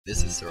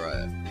This is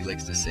Soraya. He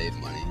likes to save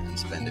money and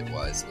spend it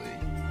wisely.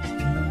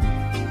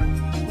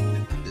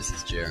 This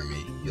is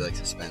Jeremy. He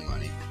likes to spend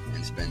money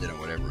and spend it on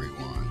whatever he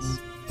wants.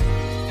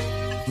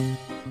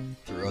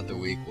 Throughout the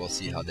week, we'll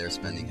see how their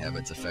spending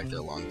habits affect their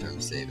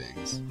long-term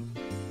savings.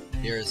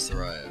 Here is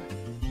Soraya.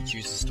 He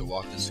chooses to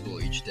walk to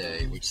school each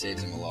day, which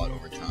saves him a lot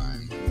over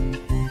time.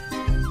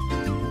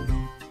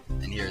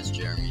 And here is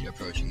Jeremy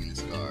approaching in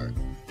his car.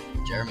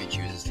 Jeremy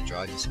chooses to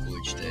drive to school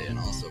each day and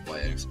also buy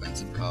an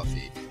expensive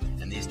coffee,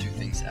 and these two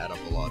things add up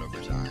a lot over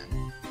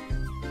time.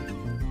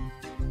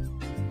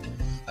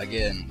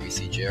 Again, we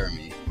see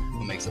Jeremy,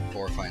 who makes a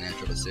poor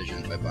financial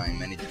decision by buying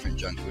many different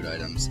junk food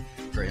items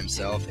for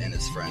himself and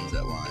his friends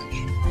at lunch.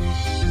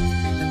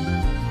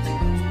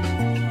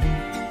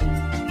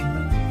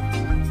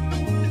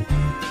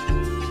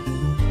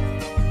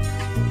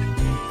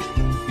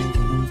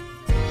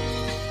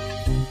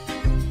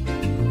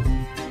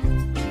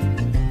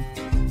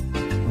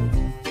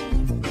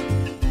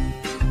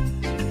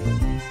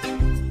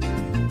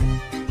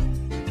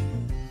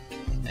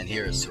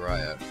 Here is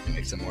Soraya, who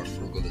makes a more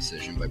frugal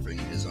decision by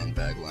bringing his own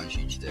bag lunch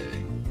each day.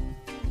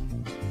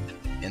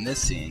 In this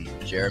scene,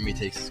 Jeremy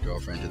takes his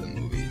girlfriend to the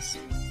movies,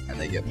 and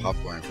they get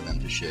popcorn for them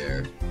to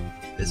share.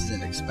 This is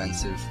an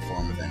expensive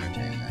form of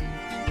entertainment.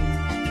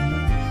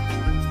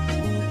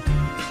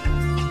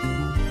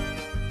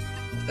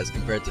 As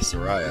compared to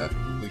Soraya,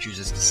 who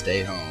chooses to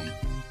stay home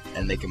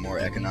and make a more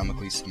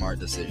economically smart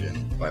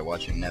decision by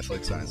watching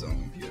Netflix on his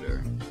own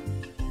computer.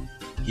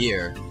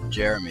 Here,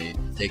 Jeremy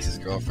takes his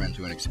girlfriend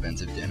to an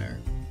expensive dinner.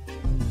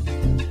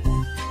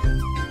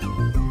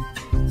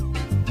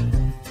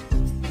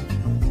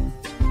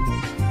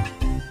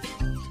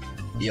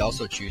 He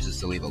also chooses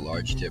to leave a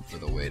large tip for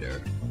the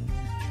waiter.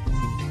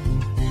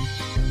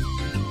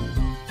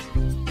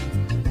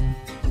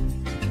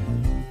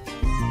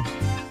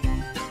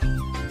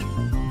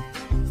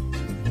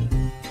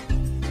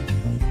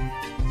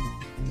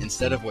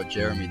 Instead of what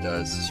Jeremy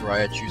does,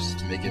 Soraya chooses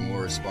to make a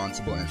more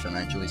responsible and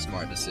financially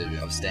smart decision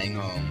of staying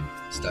home,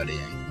 studying,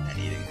 and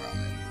eating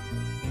ramen.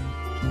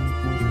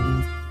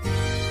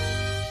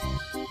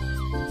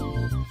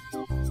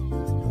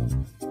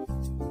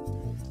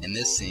 In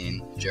this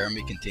scene,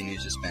 Jeremy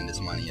continues to spend his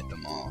money at the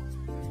mall.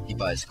 He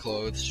buys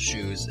clothes,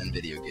 shoes, and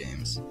video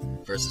games,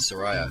 versus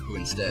Soraya, who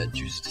instead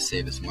chooses to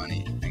save his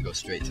money and go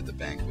straight to the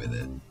bank with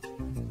it.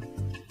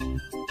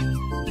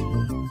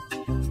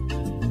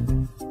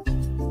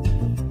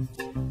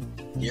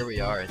 Here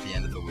we are at the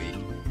end of the week,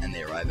 and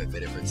they arrive at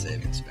Biddeford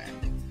Savings Bank.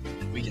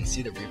 We can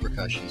see the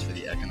repercussions for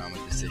the economic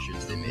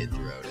decisions they made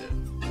throughout it.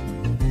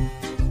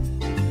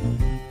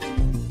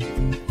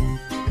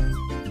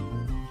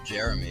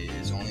 Jeremy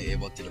is only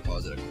able to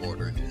deposit a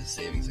quarter into his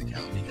savings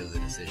account because of the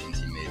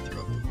decisions he made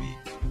throughout the week.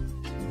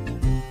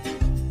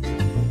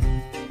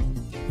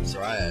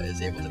 Soraya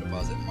is able to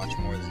deposit much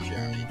more than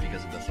Jeremy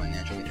because of the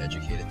financially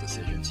educated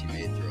decisions he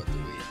made throughout the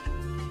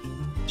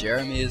week.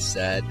 Jeremy is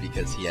sad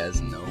because he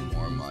has no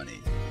more money.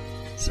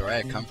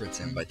 Soraya comforts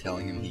him by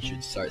telling him he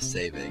should start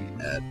saving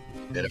at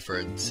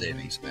Biddeford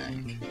Savings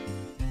Bank.